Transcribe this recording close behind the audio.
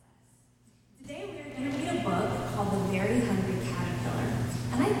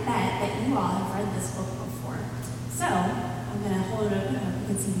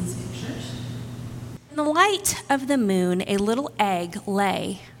light of the moon, a little egg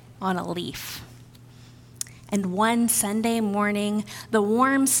lay on a leaf. And one Sunday morning, the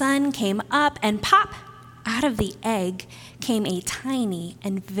warm sun came up, and pop, out of the egg came a tiny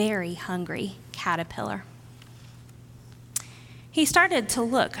and very hungry caterpillar. He started to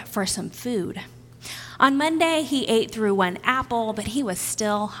look for some food. On Monday, he ate through one apple, but he was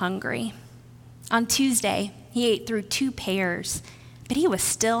still hungry. On Tuesday, he ate through 2 pears, but he was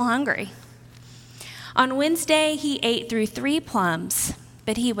still hungry. On Wednesday, he ate through 3 plums,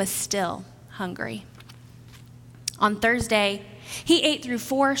 but he was still hungry. On Thursday, he ate through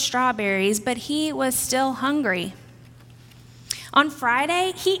 4 strawberries, but he was still hungry. On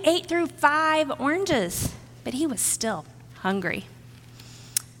Friday, he ate through 5 oranges, but he was still hungry.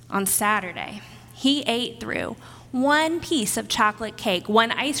 On Saturday, he ate through 1 piece of chocolate cake,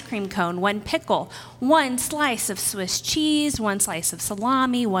 1 ice cream cone, 1 pickle, 1 slice of Swiss cheese, 1 slice of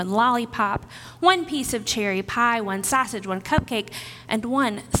salami, 1 lollipop, 1 piece of cherry pie, 1 sausage, 1 cupcake, and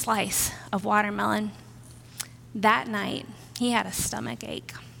 1 slice of watermelon. That night, he had a stomach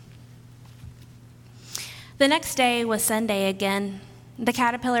ache. The next day was Sunday again. The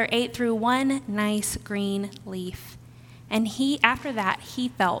caterpillar ate through 1 nice green leaf, and after that, he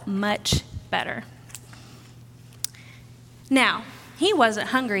felt much better. Now, he wasn't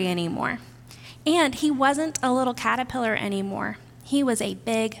hungry anymore, and he wasn't a little caterpillar anymore. He was a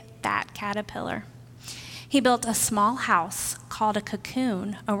big, fat caterpillar. He built a small house called a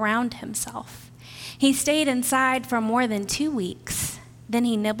cocoon around himself. He stayed inside for more than 2 weeks. Then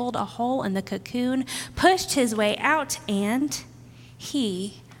he nibbled a hole in the cocoon, pushed his way out, and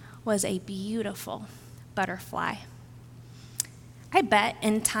he was a beautiful butterfly. I bet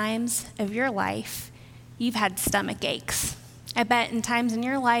in times of your life, you've had stomach aches. I bet in times in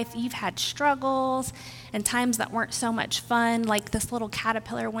your life, you've had struggles and times that weren't so much fun, like this little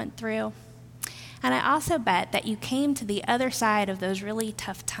caterpillar went through. And I also bet that you came to the other side of those really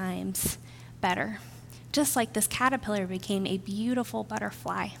tough times better, just like this caterpillar became a beautiful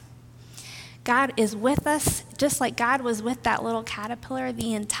butterfly. God is with us, just like God was with that little caterpillar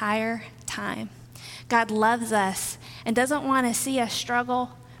the entire time. God loves us and doesn't want to see us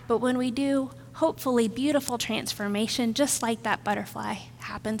struggle, but when we do, hopefully beautiful transformation, just like that butterfly,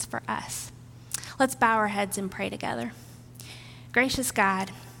 happens for us. Let's bow our heads and pray together. Gracious God,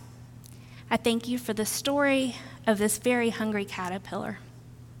 I thank you for the story of this very hungry caterpillar.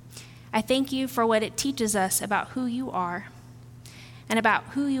 I thank you for what it teaches us about who you are and about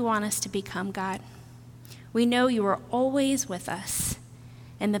who you want us to become, God. We know you are always with us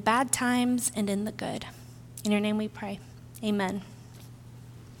in the bad times and in the good. In your name we pray. Amen.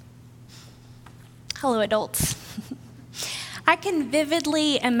 Hello, adults. I can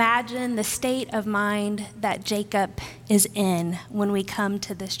vividly imagine the state of mind that Jacob is in when we come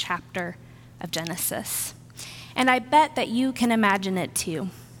to this chapter of Genesis. And I bet that you can imagine it too.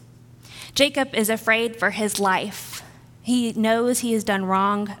 Jacob is afraid for his life. He knows he has done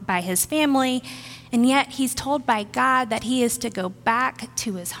wrong by his family, and yet he's told by God that he is to go back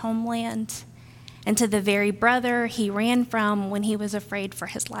to his homeland and to the very brother he ran from when he was afraid for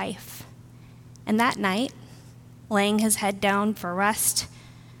his life. And that night, laying his head down for rest,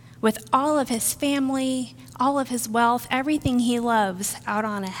 with all of his family, all of his wealth, everything he loves out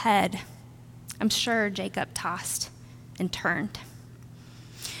on ahead, I'm sure Jacob tossed and turned.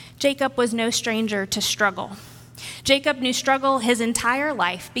 Jacob was no stranger to struggle. Jacob knew struggle his entire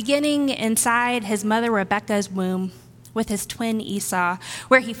life, beginning inside his mother Rebekah's womb with his twin Esau,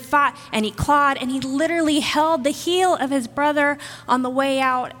 where he fought and he clawed and he literally held the heel of his brother on the way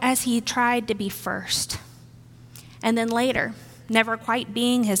out as he tried to be first. And then later, never quite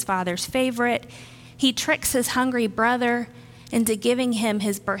being his father's favorite, he tricks his hungry brother into giving him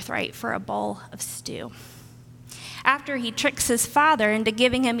his birthright for a bowl of stew. After he tricks his father into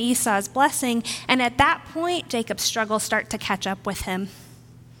giving him Esau's blessing, and at that point, Jacob's struggles start to catch up with him.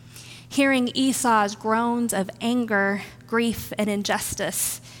 Hearing Esau's groans of anger, grief, and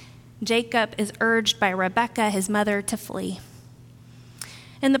injustice, Jacob is urged by Rebekah, his mother, to flee.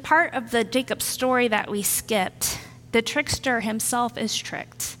 In the part of the Jacob story that we skipped, the trickster himself is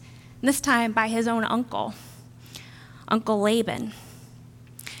tricked, this time by his own uncle, Uncle Laban.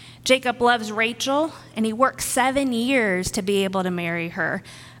 Jacob loves Rachel, and he works 7 years to be able to marry her.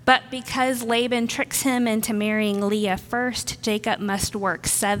 But because Laban tricks him into marrying Leah first, Jacob must work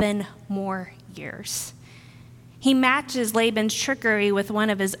 7 more years. He matches Laban's trickery with one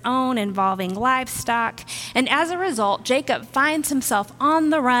of his own involving livestock, and as a result, Jacob finds himself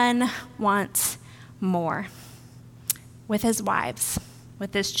on the run once more with his wives,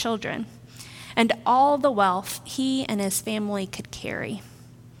 with his children, and all the wealth he and his family could carry.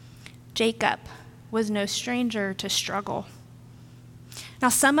 Jacob was no stranger to struggle. Now,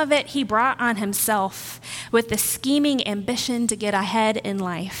 some of it he brought on himself with the scheming ambition to get ahead in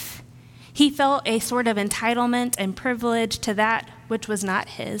life. He felt a sort of entitlement and privilege to that which was not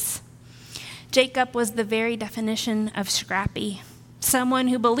his. Jacob was the very definition of scrappy, someone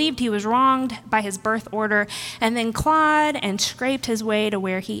who believed he was wronged by his birth order and then clawed and scraped his way to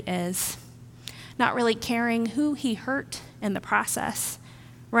where he is, not really caring who he hurt in the process,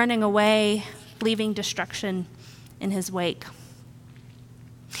 running away, leaving destruction in his wake.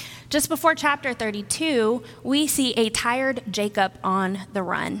 Just before chapter 32, we see a tired Jacob on the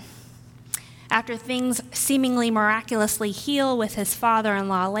run. After things seemingly miraculously heal with his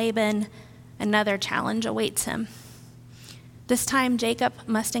father-in-law Laban, another challenge awaits him. This time, Jacob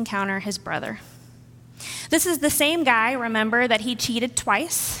must encounter his brother. This is the same guy, remember, that he cheated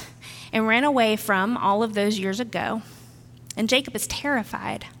twice and ran away from all of those years ago. And Jacob is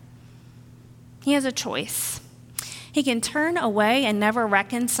terrified. He has a choice. He can turn away and never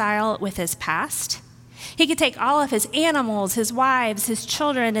reconcile with his past. He could take all of his animals, his wives, his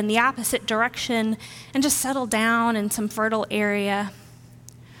children in the opposite direction and just settle down in some fertile area.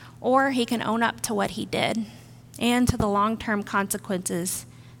 Or he can own up to what he did and to the long-term consequences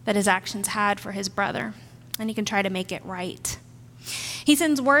that his actions had for his brother, and he can try to make it right. He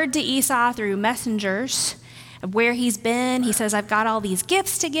sends word to Esau through messengers of where he's been. He says, I've got all these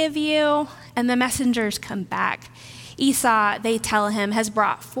gifts to give you, and the messengers come back. Esau, they tell him, has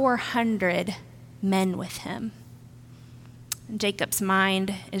brought 400 men with him. And Jacob's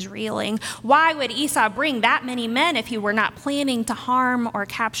mind is reeling. Why would Esau bring that many men if he were not planning to harm or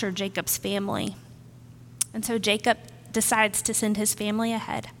capture Jacob's family? And so Jacob decides to send his family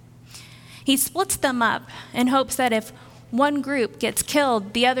ahead. He splits them up in hopes that if one group gets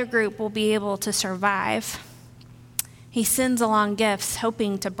killed, the other group will be able to survive. He sends along gifts,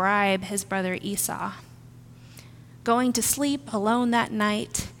 hoping to bribe his brother Esau. Going to sleep alone that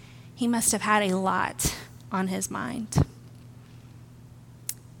night, he must have had a lot on his mind.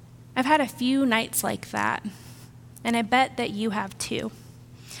 I've had a few nights like that, and I bet that you have too.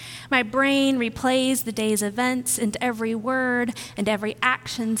 My brain replays the day's events, and every word and every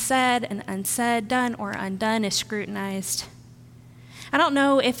action said and unsaid, done or undone, is scrutinized. I don't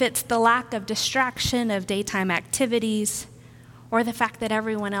know if it's the lack of distraction of daytime activities or the fact that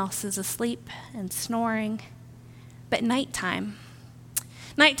everyone else is asleep and snoring, but nighttime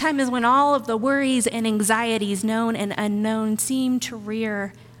is when all of the worries and anxieties, known and unknown, seem to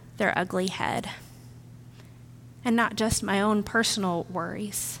rear their ugly head. And not just my own personal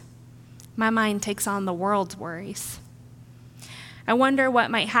worries. My mind takes on the world's worries. I wonder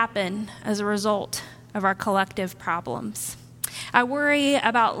what might happen as a result of our collective problems. I worry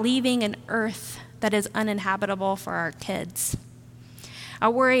about leaving an earth that is uninhabitable for our kids. I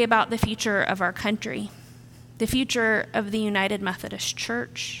worry about the future of our country, the future of the United Methodist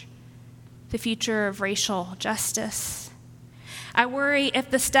Church, the future of racial justice. I worry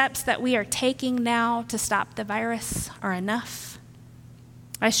if the steps that we are taking now to stop the virus are enough.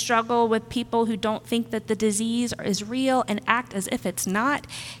 I struggle with people who don't think that the disease is real and act as if it's not,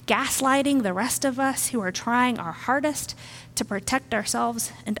 gaslighting the rest of us who are trying our hardest to protect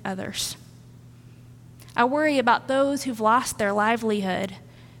ourselves and others. I worry about those who've lost their livelihood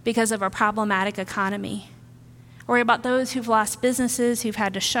because of a problematic economy. I worry about those who've lost businesses, who've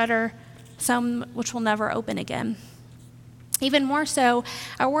had to shutter, some which will never open again. Even more so,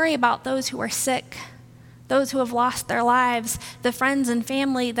 I worry about those who are sick, those who have lost their lives, the friends and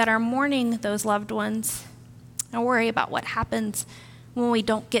family that are mourning those loved ones. I worry about what happens when we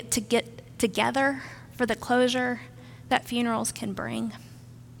don't get together for the closure that funerals can bring.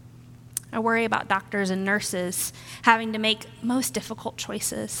 I worry about doctors and nurses having to make most difficult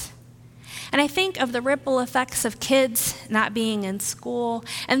choices. And I think of the ripple effects of kids not being in school.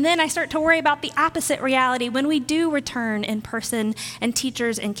 And then I start to worry about the opposite reality when we do return in person and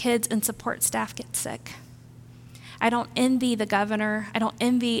teachers and kids and support staff get sick. I don't envy the governor. I don't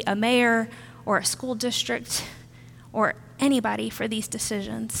envy a mayor or a school district or anybody for these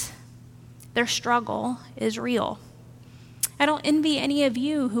decisions. Their struggle is real. I don't envy any of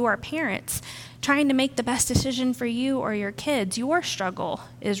you who are parents trying to make the best decision for you or your kids. Your struggle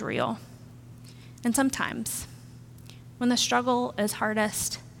is real. And sometimes, when the struggle is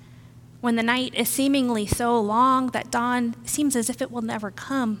hardest, when the night is seemingly so long that dawn seems as if it will never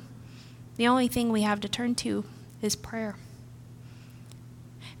come, the only thing we have to turn to is prayer.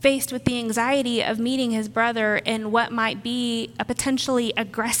 Faced with the anxiety of meeting his brother in what might be a potentially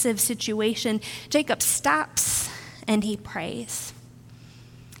aggressive situation, Jacob stops and he prays.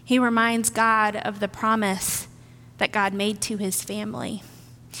 He reminds God of the promise that God made to his family.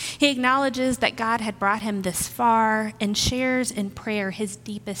 He acknowledges that God had brought him this far and shares in prayer his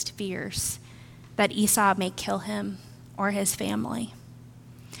deepest fears, that Esau may kill him or his family.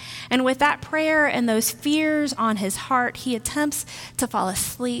 And with that prayer and those fears on his heart, he attempts to fall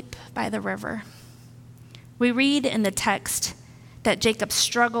asleep by the river. We read in the text that Jacob's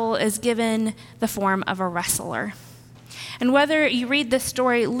struggle is given the form of a wrestler. And whether you read this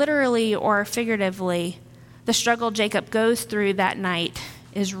story literally or figuratively, the struggle Jacob goes through that night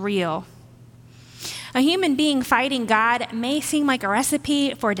is real. A human being fighting God may seem like a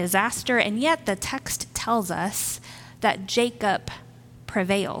recipe for disaster, and yet the text tells us that Jacob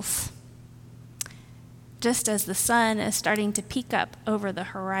prevails. Just as the sun is starting to peek up over the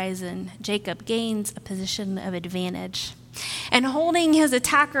horizon, Jacob gains a position of advantage. And holding his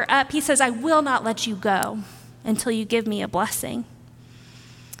attacker up, he says, "I will not let you go until you give me a blessing."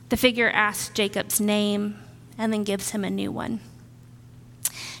 The figure asks Jacob's name and then gives him a new one.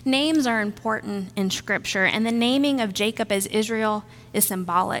 Names are important in Scripture, and the naming of Jacob as Israel is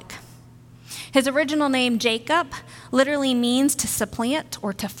symbolic. His original name, Jacob, literally means to supplant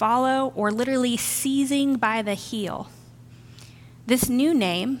or to follow, or literally seizing by the heel. This new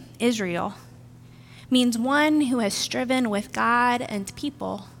name, Israel, means one who has striven with God and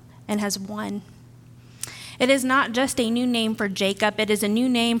people and has won. It is not just a new name for Jacob, it is a new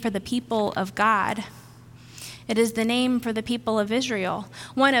name for the people of God. It is the name for the people of Israel,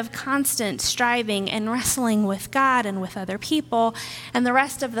 one of constant striving and wrestling with God and with other people, and the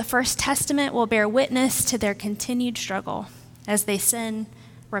rest of the First Testament will bear witness to their continued struggle as they sin,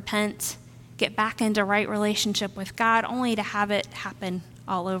 repent, get back into right relationship with God, only to have it happen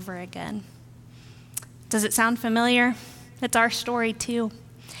all over again. Does it sound familiar? It's our story too.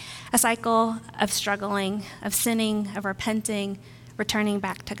 A cycle of struggling, of sinning, of repenting, returning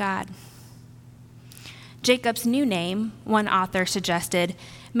back to God. Jacob's new name, one author suggested,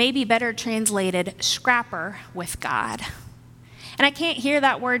 may be better translated scrapper with God. And I can't hear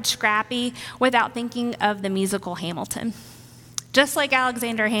that word scrappy without thinking of the musical Hamilton. Just like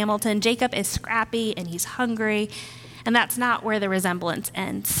Alexander Hamilton, Jacob is scrappy and he's hungry, and that's not where the resemblance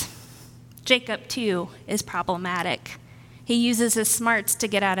ends. Jacob, too, is problematic. He uses his smarts to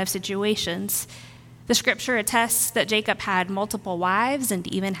get out of situations. The scripture attests that Jacob had multiple wives and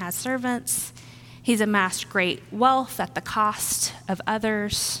even has servants. He's amassed great wealth at the cost of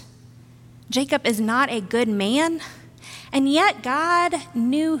others. Jacob is not a good man, and yet God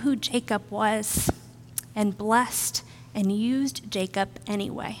knew who Jacob was and blessed and used Jacob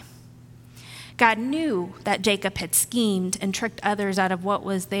anyway. God knew that Jacob had schemed and tricked others out of what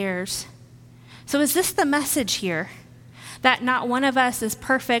was theirs. So is this the message here? That not one of us is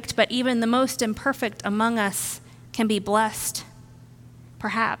perfect, but even the most imperfect among us can be blessed?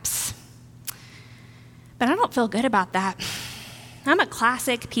 Perhaps. But I don't feel good about that. I'm a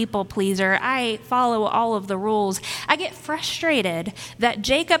classic people pleaser. I follow all of the rules. I get frustrated that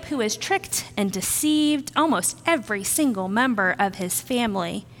Jacob, who has tricked and deceived almost every single member of his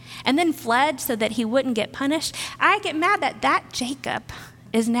family and then fled so that he wouldn't get punished, I get mad that Jacob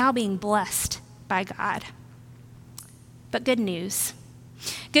is now being blessed by God. But good news.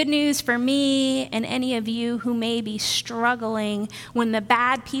 Good news for me and any of you who may be struggling when the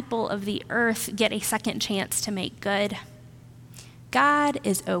bad people of the earth get a second chance to make good. God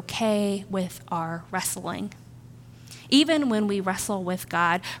is okay with our wrestling, even when we wrestle with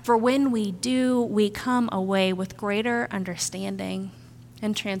God. For when we do, we come away with greater understanding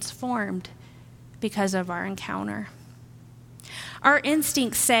and transformed because of our encounter. Our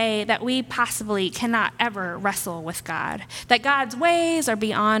instincts say that we possibly cannot ever wrestle with God, that God's ways are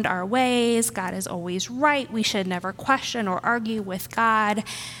beyond our ways, God is always right, we should never question or argue with God.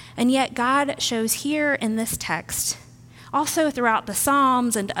 And yet God shows here in this text, also throughout the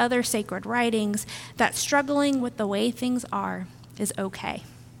Psalms and other sacred writings, that struggling with the way things are is okay.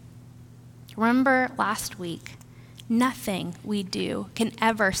 Remember last week, nothing we do can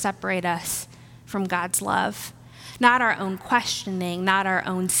ever separate us from God's love. Not our own questioning, not our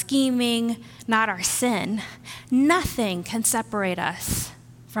own scheming, not our sin. Nothing can separate us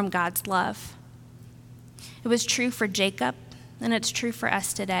from God's love. It was true for Jacob, and it's true for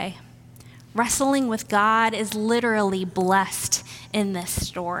us today. Wrestling with God is literally blessed in this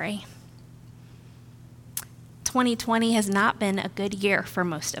story. 2020 has not been a good year for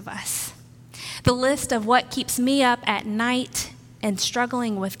most of us. The list of what keeps me up at night and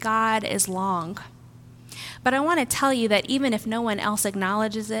struggling with God is long. But I want to tell you that even if no one else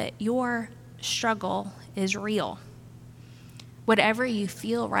acknowledges it, your struggle is real. Whatever you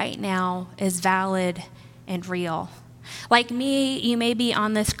feel right now is valid and real. Like me, you may be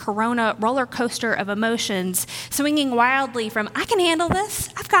on this corona roller coaster of emotions, swinging wildly from, I can handle this,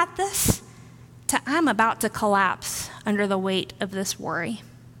 I've got this, to I'm about to collapse under the weight of this worry.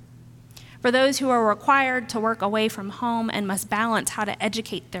 For those who are required to work away from home and must balance how to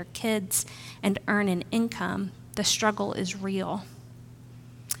educate their kids and earn an income, the struggle is real.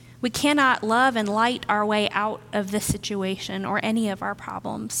 We cannot love and light our way out of this situation or any of our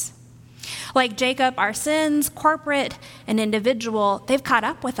problems. Like Jacob, our sins, corporate and individual, they've caught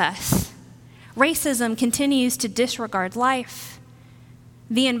up with us. Racism continues to disregard life.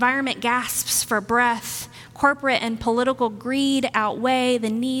 The environment gasps for breath. Corporate and political greed outweigh the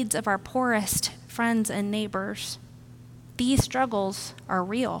needs of our poorest friends and neighbors. These struggles are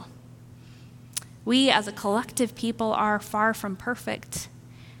real. We as a collective people are far from perfect.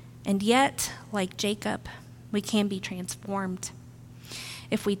 And yet, like Jacob, we can be transformed.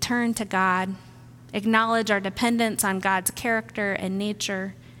 If we turn to God, acknowledge our dependence on God's character and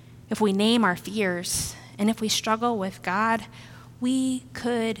nature, if we name our fears, and if we struggle with God, we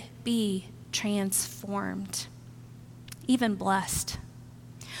could be transformed, even blessed.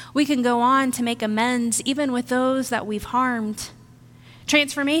 We can go on to make amends even with those that we've harmed.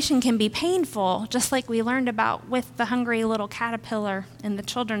 Transformation can be painful, just like we learned about with the hungry little caterpillar in the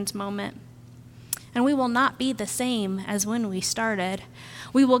children's moment. And we will not be the same as when we started.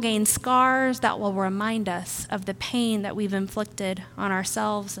 We will gain scars that will remind us of the pain that we've inflicted on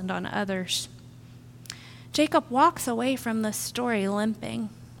ourselves and on others. Jacob walks away from this story limping,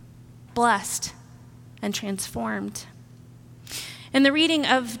 blessed, and transformed. In the reading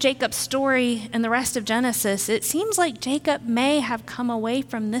of Jacob's story and the rest of Genesis, it seems like Jacob may have come away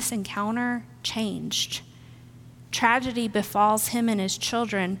from this encounter changed. Tragedy befalls him and his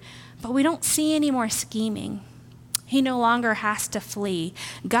children, but we don't see any more scheming. He no longer has to flee.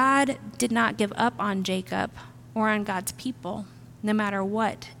 God did not give up on Jacob or on God's people, no matter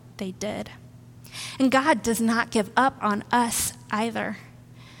what they did. And God does not give up on us either.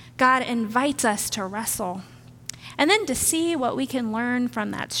 God invites us to wrestle and then to see what we can learn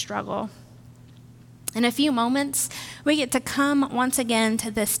from that struggle. In a few moments, we get to come once again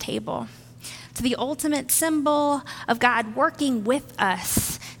to this table, to the ultimate symbol of God working with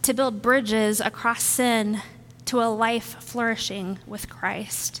us to build bridges across sin to a life flourishing with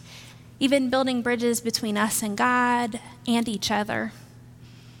Christ, even building bridges between us and God and each other.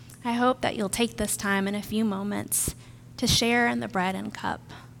 I hope that you'll take this time in a few moments to share in the bread and cup,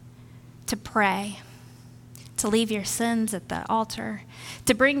 to pray, to leave your sins at the altar,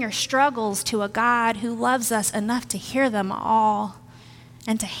 to bring your struggles to a God who loves us enough to hear them all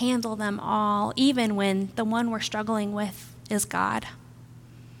and to handle them all, even when the one we're struggling with is God.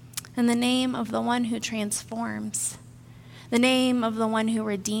 In the name of the one who transforms, the name of the one who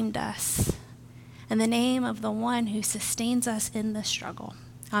redeemed us, and the name of the one who sustains us in the struggle.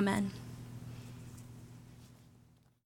 Amen.